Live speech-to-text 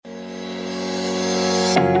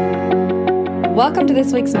Welcome to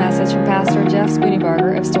this week's message from Pastor Jeff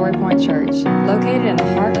Spooneybarger of Story Point Church, located in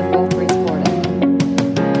the heart of Gulf Breeze, Florida.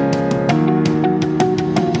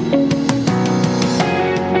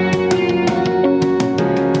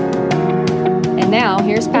 And now,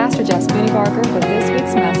 here's Pastor Jeff Spooneybarger with this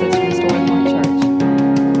week's message from Story Point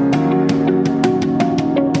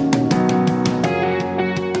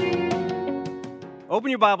Church. Open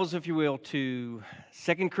your Bibles, if you will, to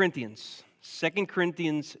 2 Corinthians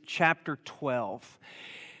chapter 12.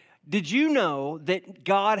 Did you know that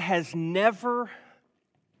God has never,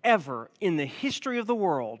 ever in the history of the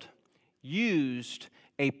world used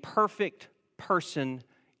a perfect person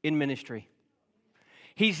in ministry?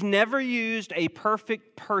 He's never used a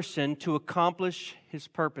perfect person to accomplish His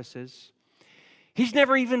purposes. He's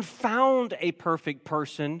never even found a perfect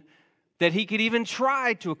person that He could even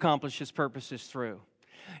try to accomplish His purposes through.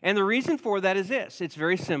 And the reason for that is this. It's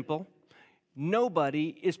very simple. Nobody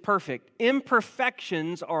is perfect.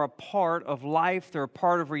 Imperfections are a part of life. They're a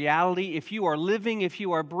part of reality. If you are living, if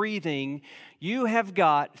you are breathing, you have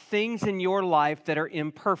got things in your life that are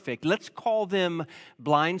imperfect. Let's call them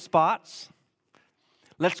blind spots.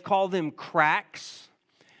 Let's call them cracks.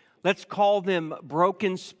 Let's call them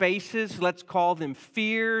broken spaces. Let's call them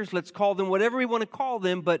fears. Let's call them whatever we want to call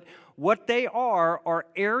them. But what they are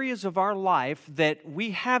areas of our life that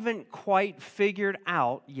we haven't quite figured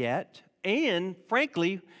out yet. And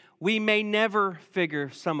frankly, we may never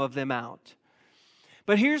figure some of them out.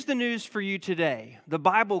 But here's the news for you today. The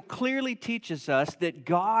Bible clearly teaches us that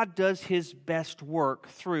God does His best work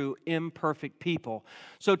through imperfect people.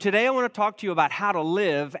 So today I want to talk to you about how to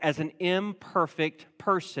live as an imperfect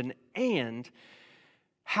person and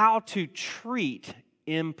how to treat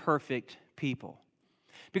imperfect people.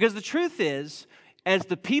 Because the truth is, as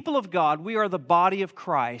the people of God, we are the body of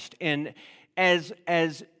Christ, and as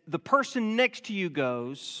the person next to you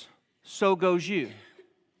goes, so goes you.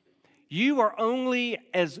 You are only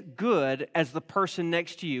as good as the person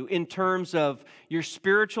next to you in terms of your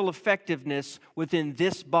spiritual effectiveness within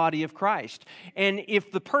this body of Christ. And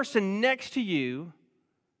if the person next to you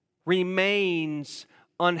remains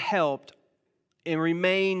unhelped and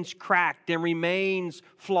remains cracked and remains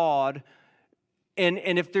flawed, and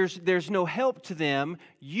if there's no help to them,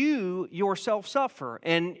 you yourself suffer.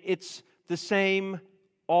 And it's the same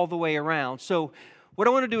all the way around. So what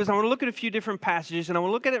I want to do is I want to look at a few different passages, and I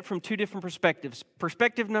want to look at it from two different perspectives.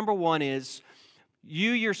 Perspective number one is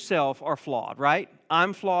you yourself are flawed, right?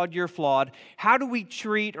 I'm flawed, you're flawed. How do we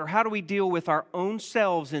treat or how do we deal with our own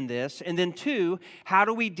selves in this? And then two, how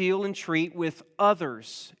do we deal and treat with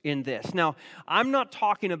others in this? Now, I'm not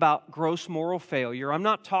talking about gross moral failure. I'm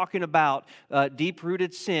not talking about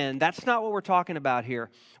deep-rooted sin. That's not what we're talking about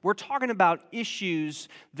here. We're talking about issues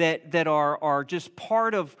that are just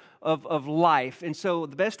part of life. And so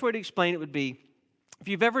the best way to explain it would be, if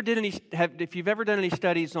you've ever done any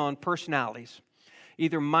studies on personalities,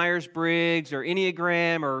 either Myers-Briggs or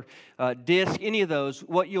Enneagram or DISC, any of those,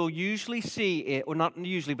 what you'll usually see, well, not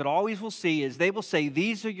usually, but always will see, is they will say,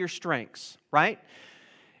 these are your strengths, right?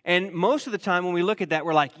 And most of the time when we look at that,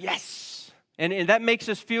 we're like, yes! And that makes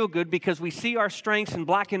us feel good because we see our strengths in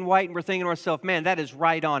black and white and we're thinking to ourselves, man, that is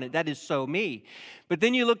right on it. That is so me. But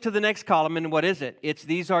then you look to the next column and what is it? It's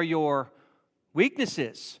these are your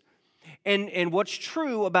weaknesses. And what's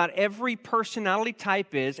true about every personality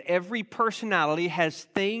type is every personality has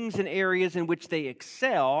things and areas in which they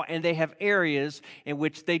excel, and they have areas in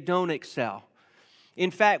which they don't excel.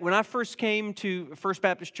 In fact, when I first came to First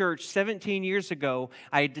Baptist Church 17 years ago,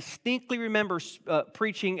 I distinctly remember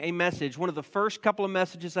preaching a message, one of the first couple of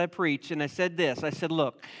messages I preached, and I said this. I said,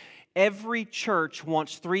 look, every church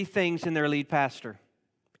wants three things in their lead pastor.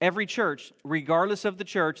 Every church, regardless of the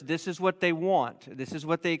church, this is what they want. This is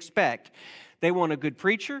what they expect. They want a good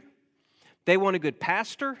preacher, they want a good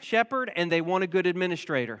pastor, shepherd, and they want a good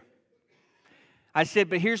administrator. I said,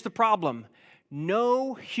 but here's the problem.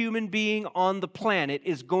 No human being on the planet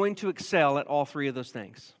is going to excel at all three of those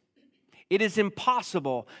things. It is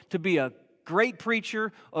impossible to be a great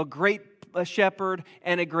preacher, a great shepherd,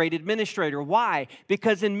 and a great administrator. Why?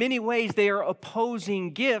 Because in many ways they are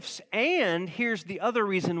opposing gifts, and here's the other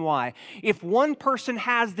reason why. If one person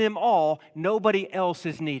has them all, nobody else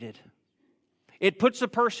is needed. It puts a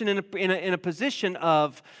person in a position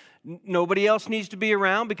of nobody else needs to be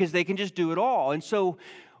around because they can just do it all. And so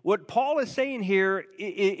what Paul is saying here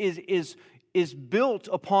is built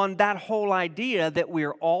upon that whole idea that we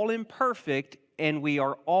are all imperfect and we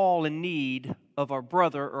are all in need of our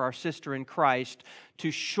brother or our sister in Christ to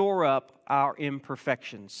shore up our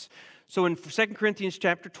imperfections. So in 2 Corinthians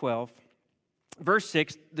chapter 12, Verse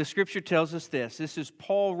 6, the scripture tells us this. This is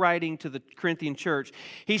Paul writing to the Corinthian church.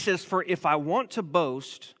 He says, "For if I want to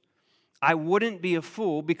boast, I wouldn't be a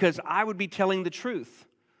fool because I would be telling the truth.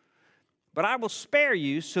 But I will spare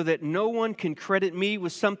you so that no one can credit me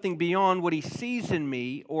with something beyond what he sees in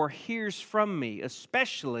me or hears from me,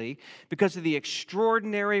 especially because of the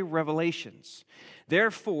extraordinary revelations.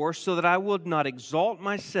 Therefore, so that I would not exalt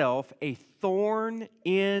myself, a thorn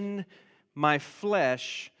in my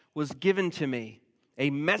flesh was given to me, a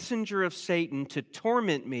messenger of Satan to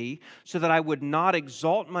torment me so that I would not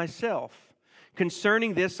exalt myself.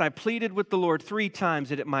 Concerning this, I pleaded with the Lord 3 times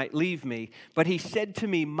that it might leave me. But he said to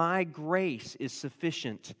me, my grace is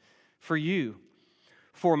sufficient for you,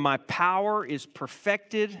 for my power is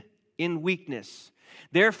perfected in weakness.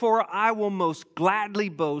 Therefore, I will most gladly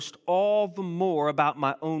boast all the more about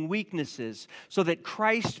my own weaknesses, so that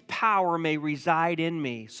Christ's power may reside in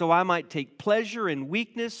me, so I might take pleasure in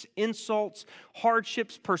weakness, insults,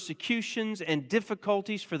 hardships, persecutions, and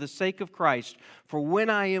difficulties for the sake of Christ. For when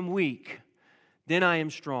I am weak, then I am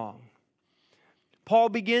strong." Paul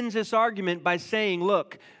begins this argument by saying,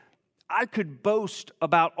 look, I could boast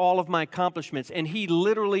about all of my accomplishments, and he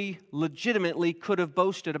literally, legitimately could have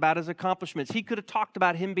boasted about his accomplishments. He could have talked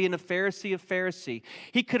about him being a Pharisee of Pharisee.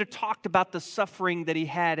 He could have talked about the suffering that he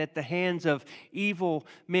had at the hands of evil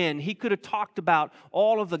men. He could have talked about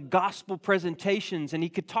all of the gospel presentations, and he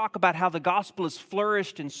could talk about how the gospel has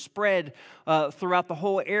flourished and spread throughout the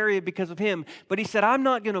whole area because of him. But he said, I'm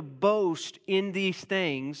not going to boast in these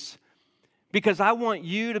things, because I want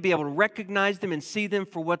you to be able to recognize them and see them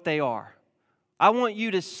for what they are. I want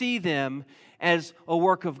you to see them as a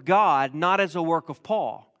work of God, not as a work of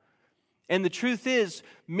Paul. And the truth is,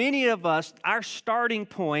 many of us, our starting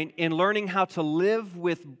point in learning how to live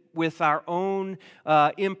with our own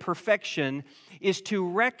imperfection is to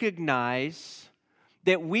recognize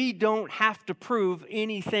that we don't have to prove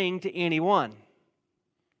anything to anyone.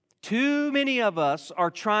 Too many of us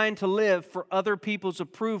are trying to live for other people's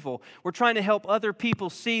approval. We're trying to help other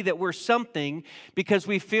people see that we're something because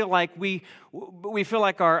we feel like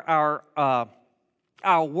our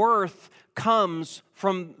worth comes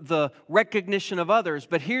from the recognition of others.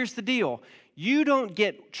 But here's the deal. You don't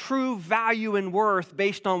get true value and worth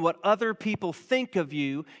based on what other people think of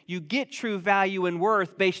you. You get true value and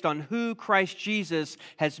worth based on who Christ Jesus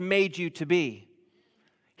has made you to be.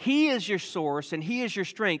 He is your source and He is your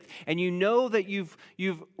strength, and you know that you've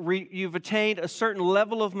attained a certain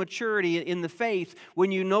level of maturity in the faith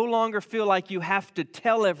when you no longer feel like you have to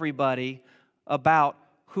tell everybody about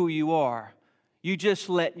who you are. You just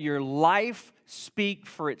let your life speak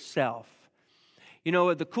for itself. You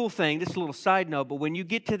know, the cool thing, this is a little side note, but when you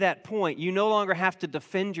get to that point, you no longer have to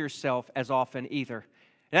defend yourself as often either.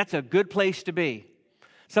 That's a good place to be.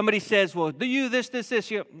 Somebody says, well, do you this?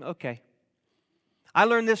 Yeah, okay. I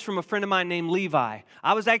learned this from a friend of mine named Levi.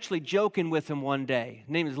 I was actually joking with him one day. His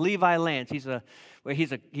name is Levi Lance. He's a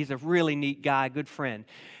really neat guy, good friend.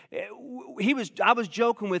 I was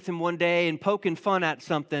joking with him one day and poking fun at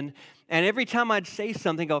something, and every time I'd say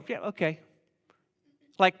something, go, yeah, okay.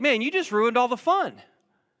 Like, man, you just ruined all the fun.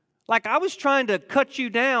 Like, I was trying to cut you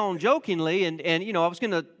down jokingly, and you know, I was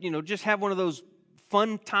going to, you know, just have one of those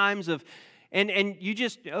fun times of, and you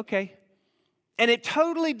just, okay. And it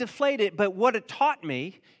totally deflated, but what it taught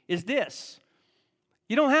me is this.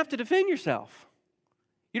 You don't have to defend yourself.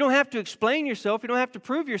 You don't have to explain yourself. You don't have to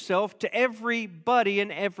prove yourself to everybody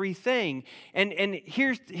and everything. And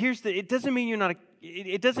it doesn't mean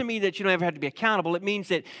it doesn't mean that you don't ever have to be accountable. It means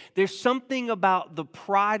that there's something about the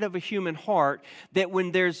pride of a human heart that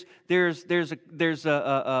when there's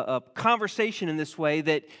a conversation in this way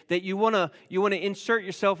that you want to insert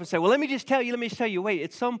yourself and say, well, let me just tell you. Wait,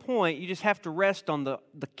 at some point you just have to rest on the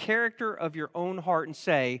character of your own heart and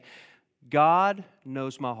say, God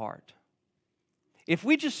knows my heart. If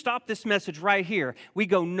we just stop this message right here, we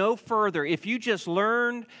go no further. If you just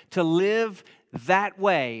learned to live that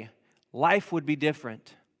way, life would be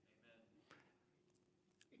different.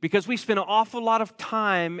 Because we spend an awful lot of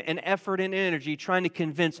time and effort and energy trying to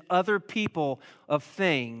convince other people of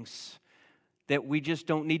things that we just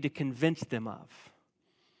don't need to convince them of.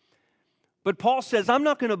 But Paul says, I'm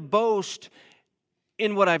not going to boast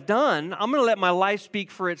in what I've done. I'm going to let my life speak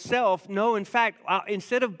for itself. No, in fact,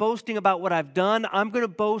 instead of boasting about what I've done, I'm going to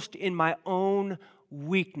boast in my own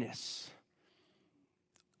weakness.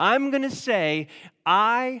 I'm going to say,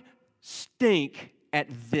 I stink at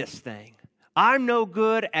this thing. I'm no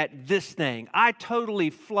good at this thing. I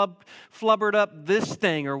totally flubbered up this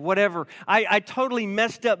thing or whatever. I totally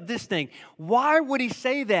messed up this thing. Why would he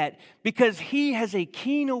say that? Because he has a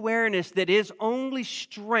keen awareness that his only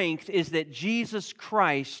strength is that Jesus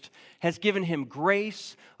Christ has given him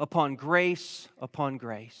grace upon grace upon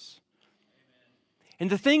grace. And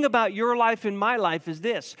the thing about your life and my life is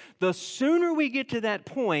this: the sooner we get to that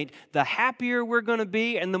point, the happier we're going to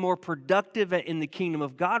be and the more productive in the kingdom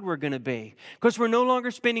of God we're going to be. Because we're no longer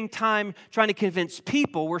spending time trying to convince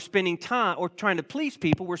people, we're spending time, or trying to please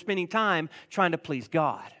people, we're spending time trying to please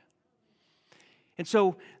God. And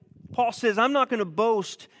so Paul says, I'm not going to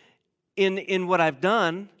boast in what I've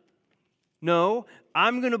done. No,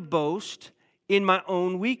 I'm going to boast in my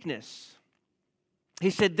own weakness. He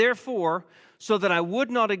said, therefore, so that I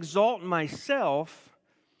would not exalt myself,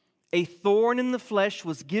 a thorn in the flesh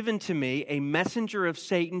was given to me, a messenger of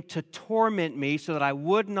Satan to torment me, so that I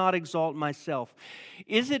would not exalt myself.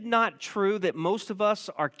 Is it not true that most of us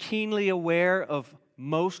are keenly aware of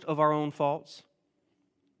most of our own faults?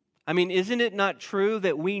 I mean, isn't it not true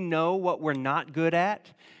that we know what we're not good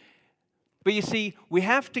at? But you see, we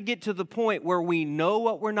have to get to the point where we know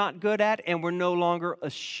what we're not good at and we're no longer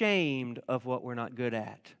ashamed of what we're not good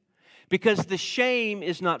at. Because the shame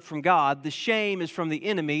is not from God, the shame is from the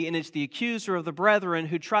enemy, and it's the accuser of the brethren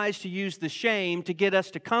who tries to use the shame to get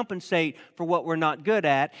us to compensate for what we're not good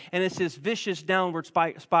at, and it's this vicious downward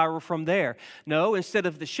spiral from there. No, instead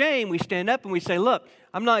of the shame, we stand up and we say, look,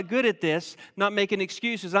 I'm not good at this, not making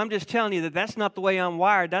excuses. I'm just telling you that that's not the way I'm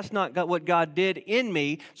wired. That's not what God did in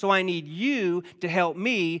me, so I need you to help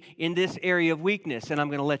me in this area of weakness, and I'm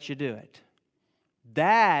going to let you do it.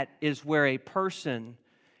 That is where a person,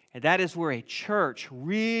 and that is where a church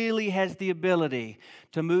really has the ability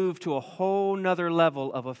to move to a whole nother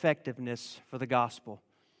level of effectiveness for the gospel.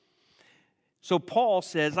 So Paul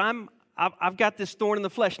says, I've got this thorn in the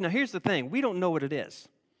flesh. Now here's the thing, we don't know what it is.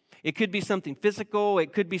 It could be something physical,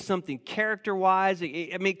 it could be something character-wise,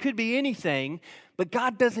 it could be anything, but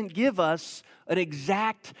God doesn't give us an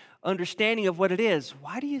exact understanding of what it is.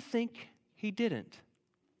 Why do you think he didn't?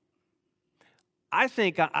 I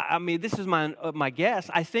think, this is my guess,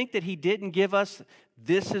 I think that he didn't give us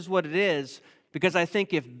this is what it is, because I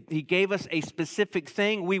think if he gave us a specific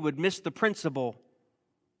thing, we would miss the principle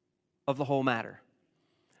of the whole matter.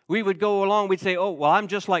 We would go along, we'd say, oh, well, I'm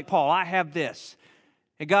just like Paul, I have this.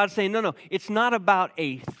 And God's saying, no, it's not about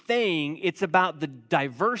a thing, it's about the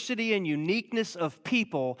diversity and uniqueness of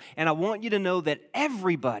people, and I want you to know that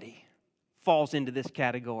everybody falls into this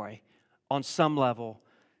category on some level,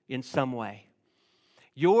 in some way.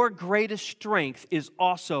 Your greatest strength is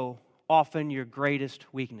also often your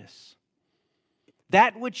greatest weakness.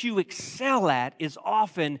 That which you excel at is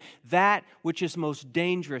often that which is most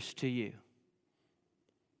dangerous to you.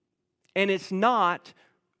 And it's not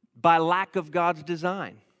by lack of God's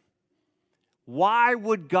design. Why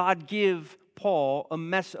would God give Paul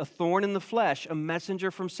a thorn in the flesh, a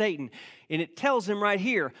messenger from Satan? And it tells him right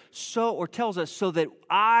here, tells us, so that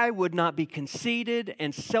I would not be conceited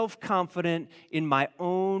and self-confident in my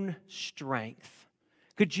own strength.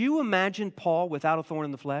 Could you imagine Paul without a thorn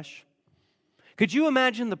in the flesh? Could you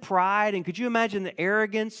imagine the pride, and could you imagine the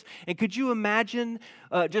arrogance, and could you imagine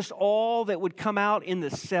just all that would come out in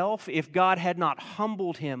the self if God had not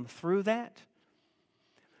humbled him through that?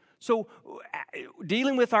 So,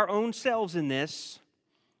 dealing with our own selves in this,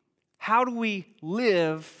 how do we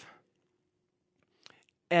live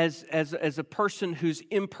as a person who's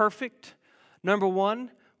imperfect? Number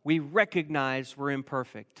one, we recognize we're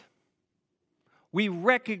imperfect. We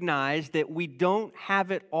recognize that we don't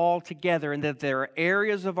have it all together and that there are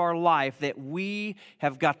areas of our life that we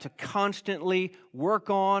have got to constantly work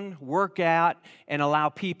on, work out, and allow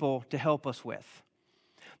people to help us with.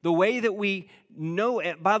 The way that we know,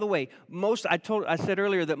 by the way, I said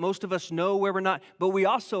earlier that most of us know where we're not, but we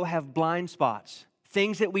also have blind spots,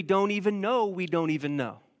 things that we don't even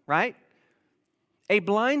know, right? A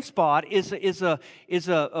blind spot is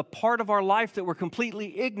a part of our life that we're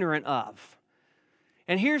completely ignorant of.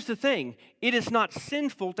 And here's the thing, it is not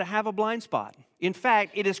sinful to have a blind spot. In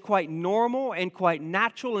fact, it is quite normal and quite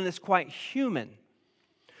natural and it's quite human.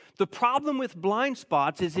 The problem with blind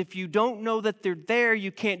spots is if you don't know that they're there,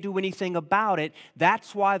 you can't do anything about it.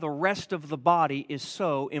 That's why the rest of the body is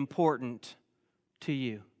so important to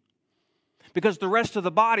you. Because the rest of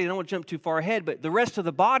the body, I don't want to jump too far ahead, but the rest of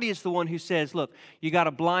the body is the one who says, look, you got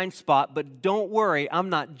a blind spot, but don't worry, I'm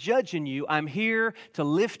not judging you. I'm here to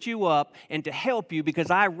lift you up and to help you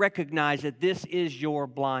because I recognize that this is your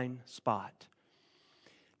blind spot.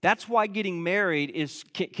 That's why getting married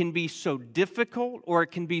can be so difficult or it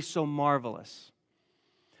can be so marvelous.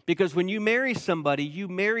 Because when you marry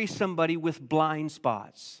somebody with blind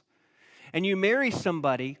spots. And you marry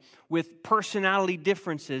somebody with personality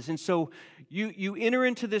differences. And so you enter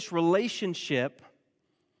into this relationship,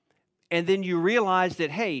 and then you realize that,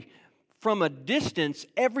 hey, from a distance,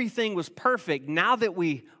 everything was perfect. Now that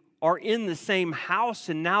we are in the same house,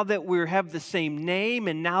 and now that we have the same name,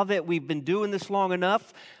 and now that we've been doing this long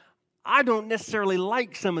enough, I don't necessarily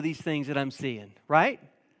like some of these things that I'm seeing, right?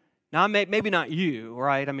 Now, maybe not you,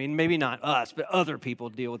 right? I mean, maybe not us, but other people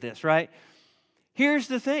deal with this, right? Here's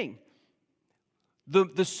the thing.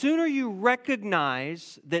 The sooner you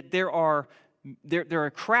recognize that there are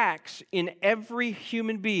cracks in every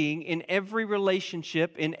human being, in every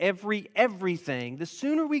relationship, in everything, the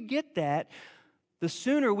sooner we get that, the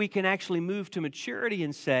sooner we can actually move to maturity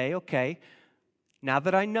and say, okay, now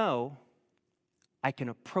that I know, I can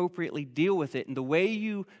appropriately deal with it. And the way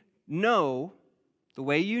you know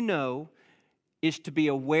is to be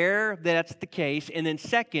aware that that's the case. And then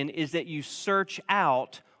second is that you search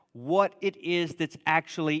out what it is that's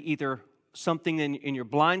actually either something in your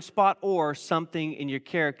blind spot or something in your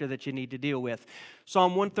character that you need to deal with.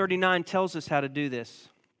 Psalm 139 tells us how to do this.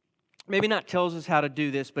 Maybe not tells us how to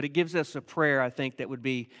do this, but it gives us a prayer, I think, that would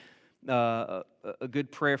be a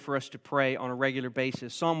good prayer for us to pray on a regular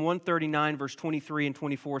basis. Psalm 139, verse 23 and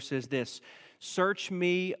 24 says this, "Search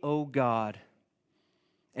me, O God,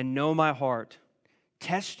 and know my heart.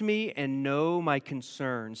 Test me and know my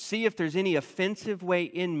concerns. See if there's any offensive way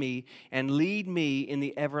in me, and lead me in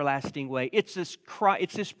the everlasting way." It's this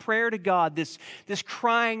prayer to God, this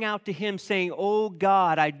crying out to Him, saying, "Oh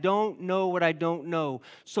God, I don't know what I don't know,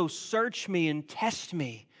 so search me and test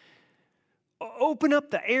me. Open up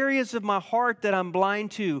the areas of my heart that I'm blind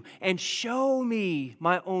to, and show me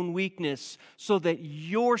my own weakness, so that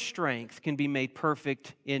your strength can be made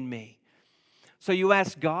perfect in me." So you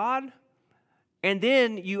ask God, and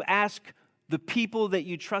then you ask the people that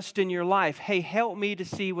you trust in your life, hey, help me to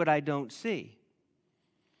see what I don't see.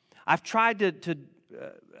 I've tried to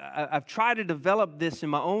develop this in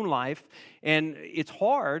my own life, and it's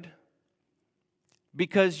hard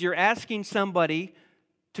because you're asking somebody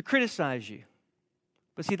to criticize you.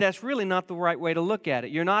 But see, that's really not the right way to look at it.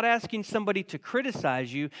 You're not asking somebody to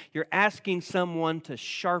criticize you, you're asking someone to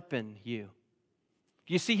sharpen you.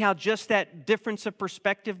 You see how just that difference of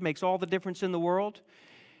perspective makes all the difference in the world?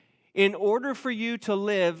 In order for you to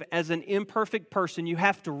live as an imperfect person, you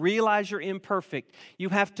have to realize you're imperfect. You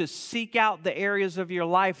have to seek out the areas of your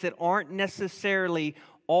life that aren't necessarily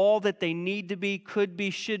all that they need to be, could be,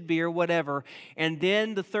 should be, or whatever. And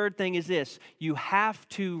then the third thing is this: you have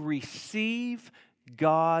to receive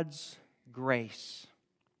God's grace.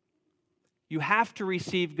 You have to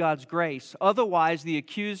receive God's grace. Otherwise, the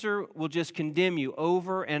accuser will just condemn you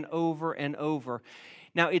over and over and over.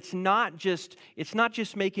 Now, it's not just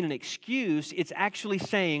making an excuse. It's actually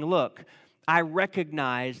saying, look, I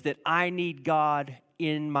recognize that I need God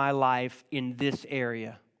in my life in this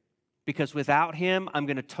area, because without Him, I'm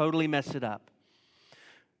going to totally mess it up.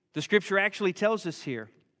 The Scripture actually tells us here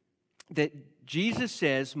that Jesus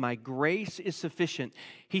says, my grace is sufficient.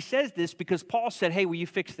 He says this because Paul said, hey, will you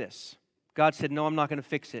fix this? God said, no, I'm not going to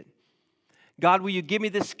fix it. God, will you give me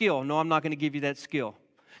this skill? No, I'm not going to give you that skill.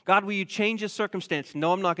 God, will you change this circumstance?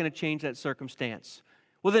 No, I'm not going to change that circumstance.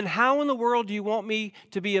 Well, then how in the world do you want me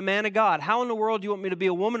to be a man of God? How in the world do you want me to be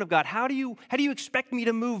a woman of God? How do you expect me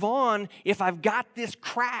to move on if I've got this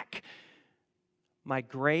crack? My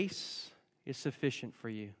grace is sufficient for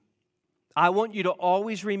you. I want you to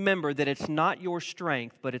always remember that it's not your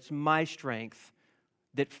strength, but it's my strength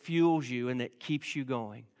that fuels you and that keeps you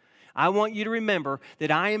going. I want you to remember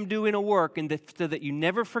that I am doing a work, and so that you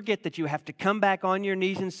never forget that you have to come back on your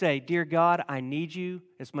knees and say, dear God, I need you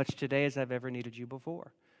as much today as I've ever needed you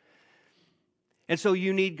before. And so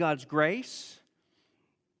you need God's grace.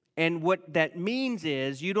 And what that means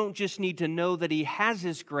is you don't just need to know that He has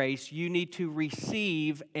His grace. You need to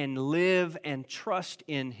receive and live and trust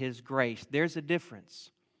in His grace. There's a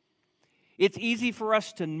difference. It's easy for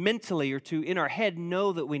us to mentally or to in our head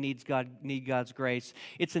know that we need God's grace.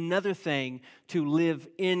 It's another thing to live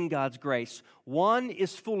in God's grace. One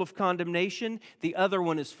is full of condemnation. The other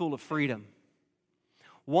one is full of freedom.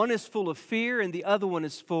 One is full of fear, and the other one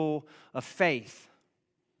is full of faith.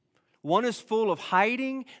 One is full of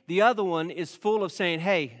hiding. The other one is full of saying,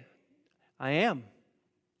 hey, I am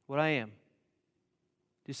what I am. Do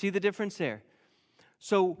you see the difference there?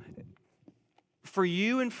 So for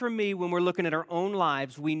you and for me, when we're looking at our own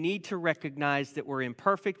lives, we need to recognize that we're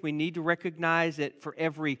imperfect. We need to recognize that for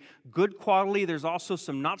every good quality, there's also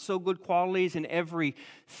some not so good qualities, and every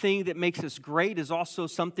thing that makes us great is also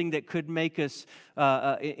something that could make us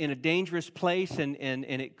in a dangerous place, and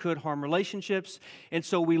it could harm relationships. And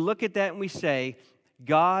so we look at that and we say,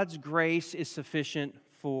 God's grace is sufficient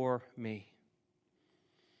for me.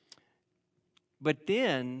 But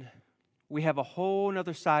then we have a whole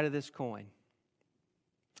other side of this coin.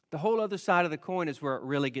 The whole other side of the coin is where it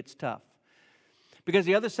really gets tough. Because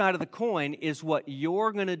the other side of the coin is what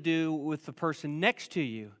you're going to do with the person next to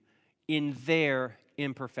you in their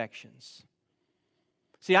imperfections.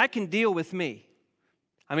 See, I can deal with me.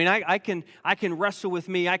 I mean, I can wrestle with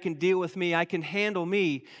me, I can deal with me, I can handle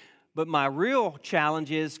me. But my real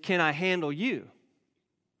challenge is, can I handle you?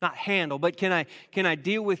 Not handle, but can I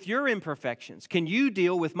deal with your imperfections? Can you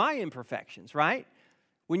deal with my imperfections, right?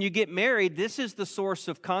 When you get married, this is the source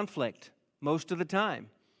of conflict most of the time.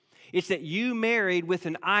 It's that you married with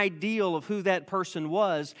an ideal of who that person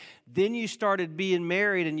was. Then you started being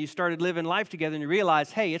married and you started living life together and you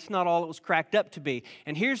realize, hey, it's not all it was cracked up to be.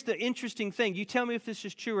 And here's the interesting thing. You tell me if this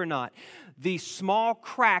is true or not. These small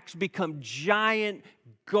cracks become giant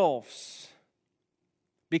gulfs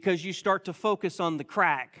because you start to focus on the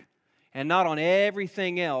crack and not on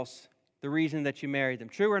everything else, the reason that you married them.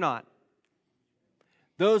 True or not?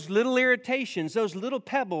 Those little irritations, those little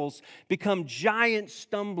pebbles become giant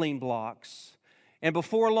stumbling blocks. And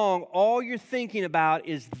before long, all you're thinking about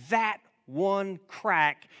is that one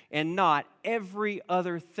crack and not every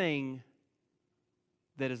other thing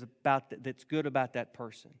that's good about that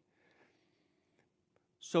person.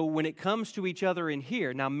 So when it comes to each other in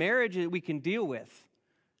here, now marriage we can deal with,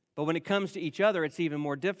 but when it comes to each other, it's even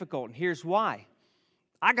more difficult. And here's why.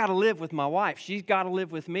 I got to live with my wife. She's got to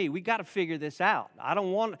live with me. We got to figure this out. I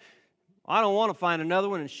don't want to find another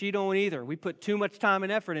one, and she don't either. We put too much time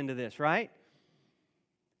and effort into this, right?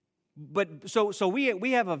 But so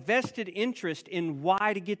we have a vested interest in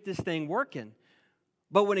why to get this thing working.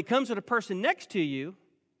 But when it comes to the person next to you,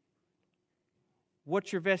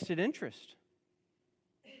 what's your vested interest?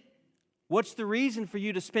 What's the reason for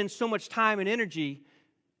you to spend so much time and energy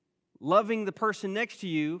loving the person next to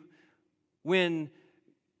you when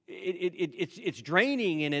it's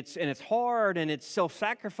draining and it's hard and it's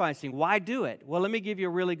self-sacrificing? Why do it? Well, let me give you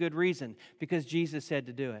a really good reason. Because Jesus said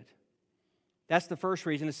to do it. That's the first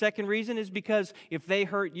reason. The second reason is because if they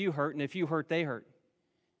hurt, you hurt, and if you hurt, they hurt.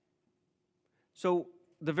 So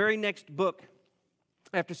the very next book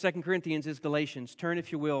after 2 Corinthians is Galatians. Turn,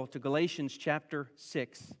 if you will, to Galatians chapter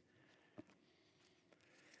 6.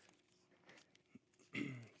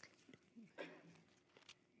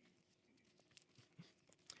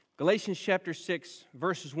 Galatians chapter 6,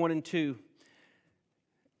 verses 1 and 2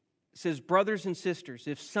 says, "Brothers and sisters,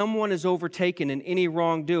 if someone is overtaken in any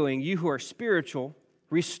wrongdoing, you who are spiritual,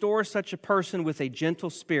 restore such a person with a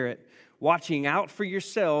gentle spirit, watching out for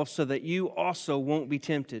yourselves so that you also won't be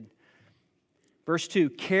tempted." Verse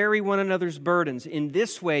 2, "Carry one another's burdens. In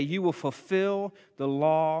this way you will fulfill the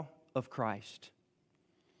law of Christ."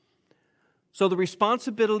 So the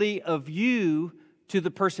responsibility of you to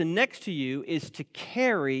the person next to you is to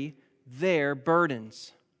carry their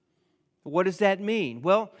burdens. What does that mean?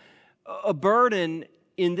 Well, a burden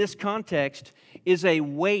in this context is a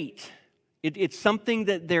weight. It's something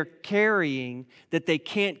that they're carrying that they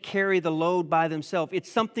can't carry the load by themselves. It's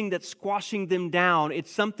something that's squashing them down.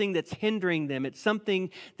 It's something that's hindering them. It's something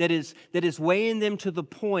that is weighing them to the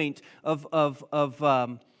point of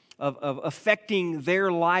affecting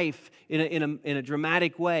their life in a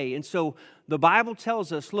dramatic way. And so the Bible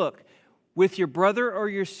tells us, look, with your brother or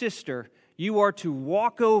your sister, you are to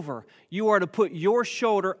walk over. You are to put your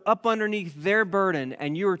shoulder up underneath their burden,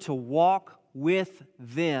 and you are to walk with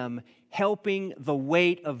them, helping the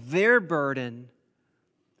weight of their burden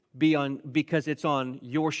because it's on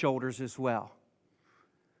your shoulders as well.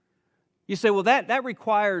 You say, well, that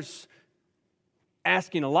requires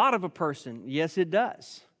asking a lot of a person. Yes, it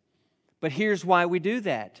does. But here's why we do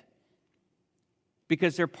that.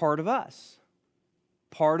 Because they're part of us,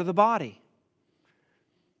 part of the body.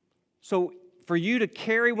 So for you to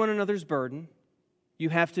carry one another's burden, you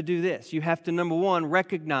have to do this. You have to, number one,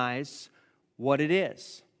 recognize what it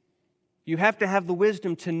is. You have to have the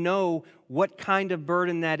wisdom to know what kind of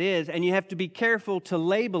burden that is, and you have to be careful to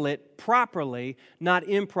label it properly, not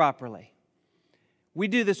improperly. We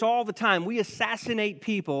do this all the time. We assassinate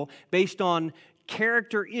people based on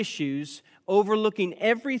character issues, overlooking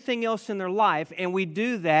everything else in their life, and we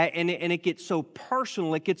do that, and it gets so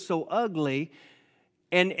personal, it gets so ugly,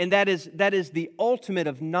 and that is the ultimate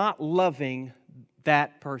of not loving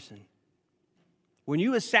that person. When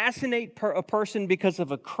you assassinate a person because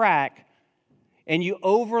of a crack and you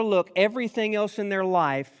overlook everything else in their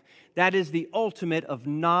life, that is the ultimate of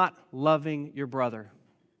not loving your brother.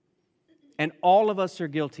 And all of us are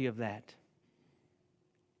guilty of that.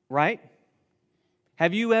 Right?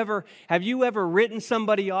 Have you ever written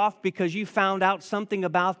somebody off because you found out something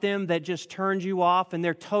about them that just turned you off and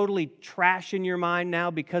they're totally trash in your mind now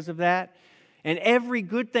because of that? And every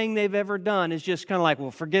good thing they've ever done is just kind of like,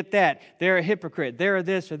 well, forget that. They're a hypocrite. They're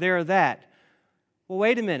this or they're that. Well,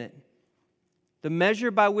 wait a minute. The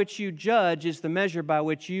measure by which you judge is the measure by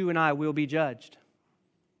which you and I will be judged.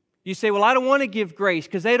 You say, well, I don't want to give grace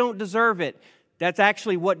because they don't deserve it. That's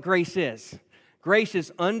actually what grace is. Grace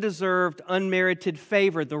is undeserved, unmerited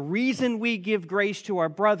favor. The reason we give grace to our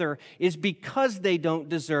brother is because they don't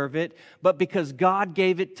deserve it, but because God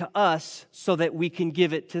gave it to us so that we can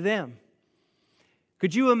give it to them.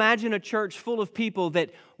 Could you imagine a church full of people that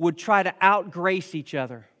would try to out-grace each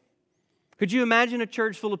other? Could you imagine a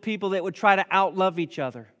church full of people that would try to out-love each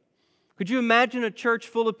other? Could you imagine a church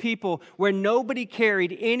full of people where nobody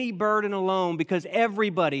carried any burden alone because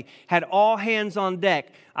everybody had all hands on deck?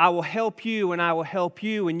 I will help you and I will help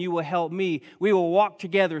you and you will help me. We will walk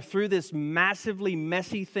together through this massively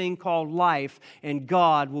messy thing called life, and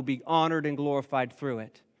God will be honored and glorified through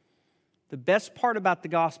it. The best part about the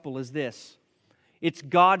gospel is this. It's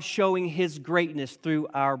God showing His greatness through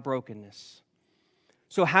our brokenness.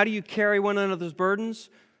 So how do you carry one another's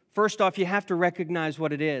burdens? First off, you have to recognize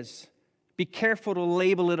what it is. Be careful to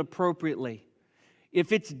label it appropriately.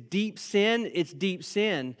 If it's deep sin, it's deep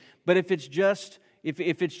sin. But if it's just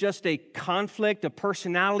a conflict, a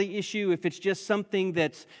personality issue, if it's just something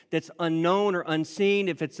that's unknown or unseen,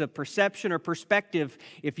 if it's a perception or perspective,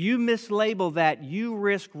 if you mislabel that, you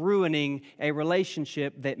risk ruining a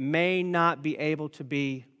relationship that may not be able to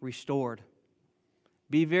be restored.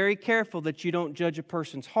 Be very careful that you don't judge a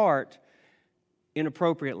person's heart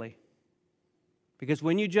inappropriately. Because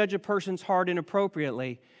when you judge a person's heart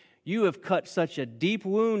inappropriately, you have cut such a deep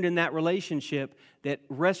wound in that relationship that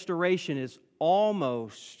restoration is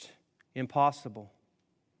almost impossible.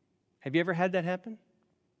 Have you ever had that happen?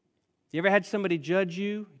 You ever had somebody judge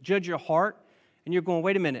your heart, and you're going,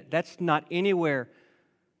 wait a minute, that's not anywhere.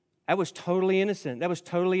 That was totally innocent. That was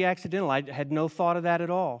totally accidental. I had no thought of that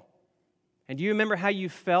at all. And do you remember how you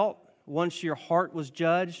felt once your heart was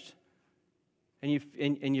judged?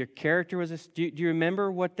 And your character was... Do you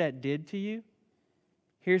remember what that did to you?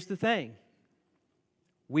 Here's the thing.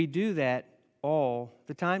 We do that all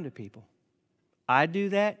the time to people. I do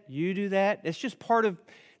that. You do that.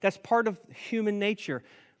 That's part of human nature.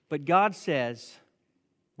 But God says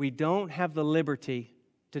we don't have the liberty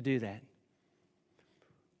to do that.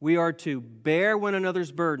 We are to bear one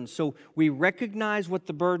another's burdens. So we recognize what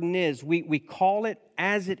the burden is. We call it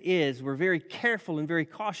as it is. We're very careful and very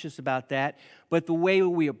cautious about that. But the way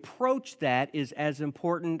we approach that is as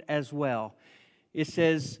important as well. It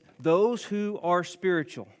says, those who are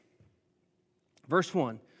spiritual. Verse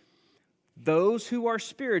 1. Those who are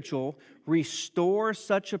spiritual restore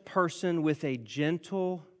such a person with a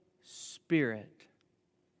gentle spirit.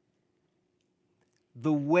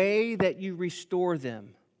 The way that you restore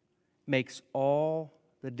them makes all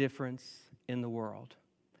the difference in the world.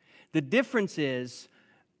 The difference is,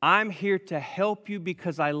 I'm here to help you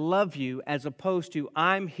because I love you, as opposed to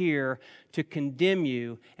I'm here to condemn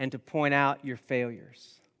you and to point out your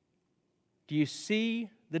failures. Do you see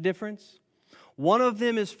the difference? One of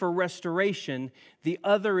them is for restoration, the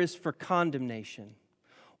other is for condemnation.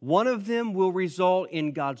 One of them will result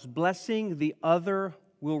in God's blessing, the other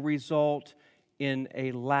will result in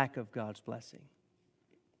a lack of God's blessing.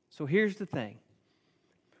 So here's the thing.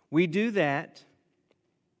 We do that,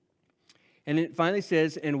 and it finally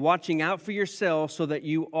says, and watching out for yourselves so that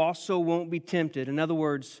you also won't be tempted. In other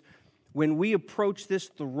words, when we approach this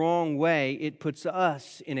the wrong way, it puts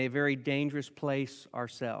us in a very dangerous place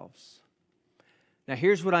ourselves. Now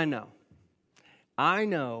here's what I know. I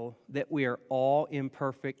know that we are all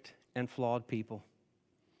imperfect and flawed people.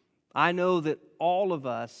 I know that all of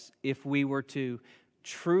us, if we were to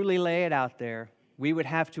truly lay it out there, we would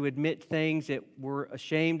have to admit things that we're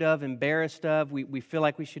ashamed of, embarrassed of, we feel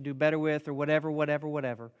like we should do better with, or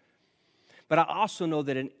whatever. But I also know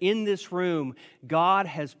that in this room, God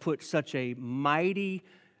has put such a mighty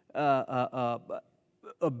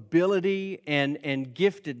ability and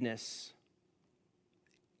giftedness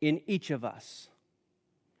in each of us.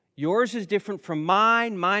 Yours is different from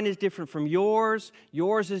mine. Mine is different from yours.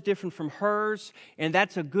 Yours is different from hers. And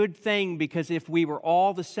that's a good thing, because if we were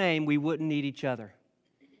all the same, we wouldn't need each other.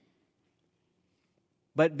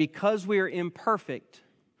 But because we are imperfect,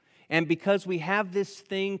 and because we have this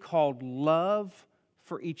thing called love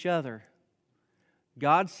for each other,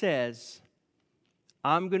 God says,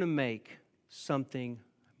 I'm going to make something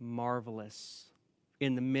marvelous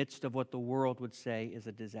in the midst of what the world would say is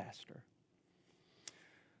a disaster.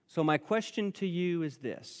 So my question to you is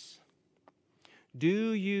this: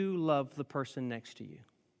 do you love the person next to you?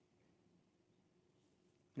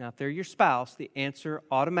 Now, if they're your spouse, the answer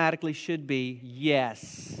automatically should be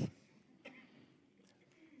yes.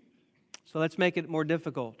 So let's make it more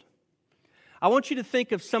difficult. I want you to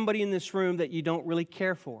think of somebody in this room that you don't really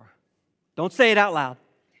care for. Don't say it out loud.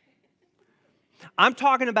 I'm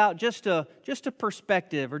talking about just a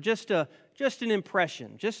perspective, or just an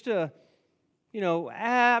impression, it's not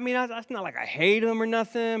like I hate them or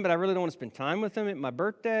nothing, but I really don't want to spend time with them at my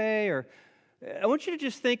birthday. Or I want you to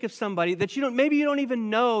just think of somebody that maybe you don't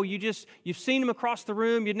even know. You've seen them across the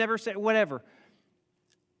room. You'd never say whatever.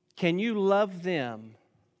 Can you love them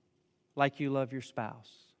like you love your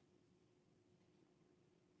spouse?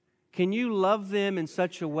 Can you love them in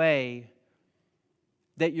such a way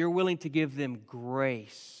that you're willing to give them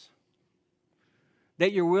grace?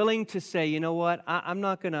 That you're willing to say, you know what, I'm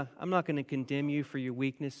not gonna condemn you for your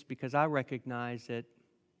weakness, because I recognize that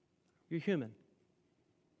you're human.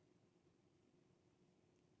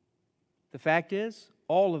 The fact is,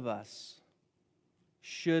 all of us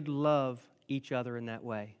should love each other in that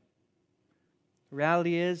way. The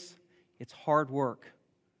reality is, it's hard work.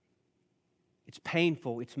 It's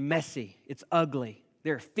painful, it's messy, it's ugly.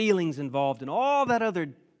 There are feelings involved and all that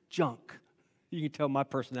other junk. You can tell my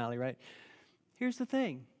personality, right? Here's the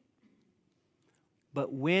thing.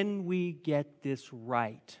 But when we get this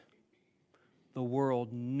right, the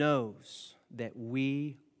world knows that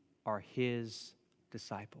we are His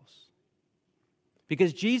disciples.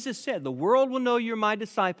 Because Jesus said, the world will know you're my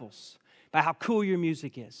disciples by how cool your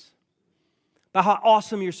music is, by how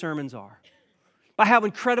awesome your sermons are, by how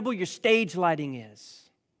incredible your stage lighting is,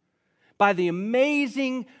 by the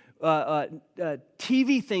amazing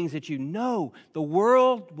TV things that you know. The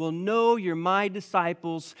world will know you're my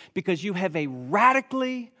disciples because you have a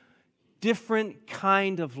radically different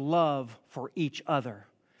kind of love for each other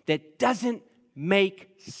that doesn't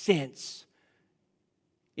make sense.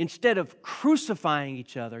 Instead of crucifying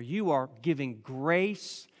each other, you are giving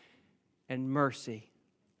grace and mercy.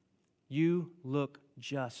 You look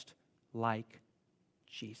just like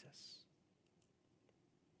Jesus.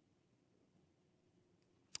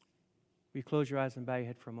 Will you close your eyes and bow your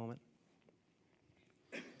head for a moment?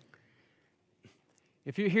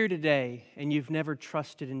 If you're here today and you've never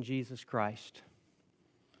trusted in Jesus Christ,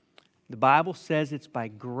 the Bible says it's by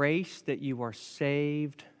grace that you are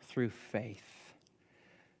saved through faith,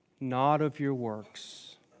 not of your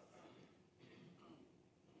works.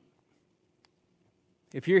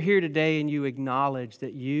 If you're here today and you acknowledge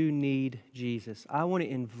that you need Jesus, I want to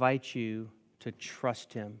invite you to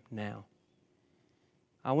trust Him now.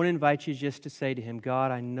 I want to invite you just to say to Him,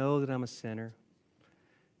 God, I know that I'm a sinner,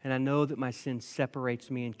 and I know that my sin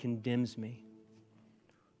separates me and condemns me.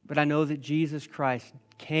 But I know that Jesus Christ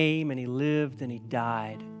came and He lived and He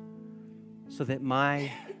died so that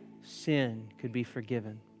my sin could be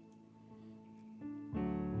forgiven.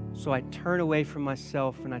 So I turn away from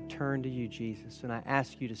myself and I turn to you, Jesus, and I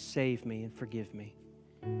ask you to save me and forgive me.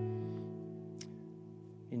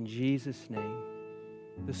 In Jesus' name.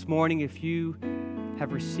 This morning, if you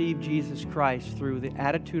have received Jesus Christ through the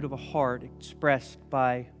attitude of a heart expressed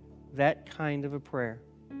by that kind of a prayer,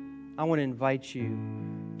 I want to invite you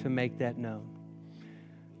to make that known.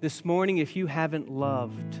 This morning, if you haven't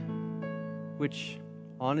loved, which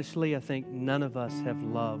honestly I think none of us have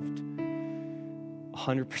loved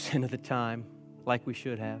 100% of the time like we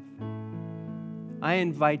should have, I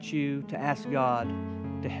invite you to ask God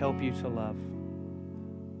to help you to love.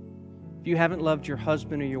 If you haven't loved your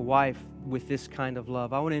husband or your wife with this kind of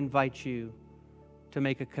love, I want to invite you to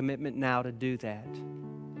make a commitment now to do that.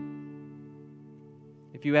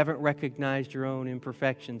 If you haven't recognized your own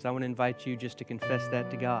imperfections, I want to invite you just to confess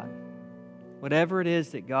that to God. Whatever it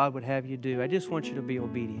is that God would have you do, I just want you to be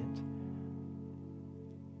obedient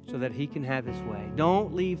so that He can have His way.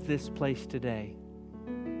 Don't leave this place today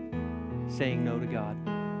saying no to God.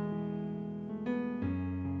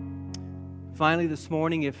 Finally, this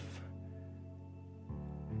morning,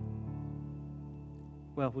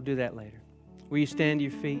 we'll do that later. Will you stand to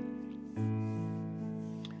your feet?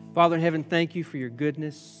 Father in heaven, thank you for your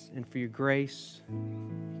goodness and for your grace.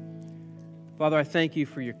 Father, I thank you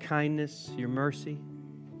for your kindness, your mercy.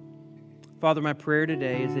 Father, my prayer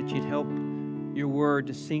today is that you'd help your word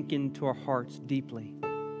to sink into our hearts deeply.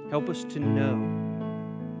 Help us to know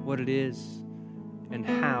what it is and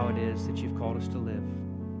how it is that you've called us to live.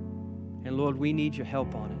 And Lord, we need your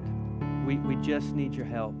help on it. We just need your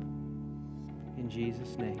help. In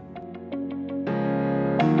Jesus' name.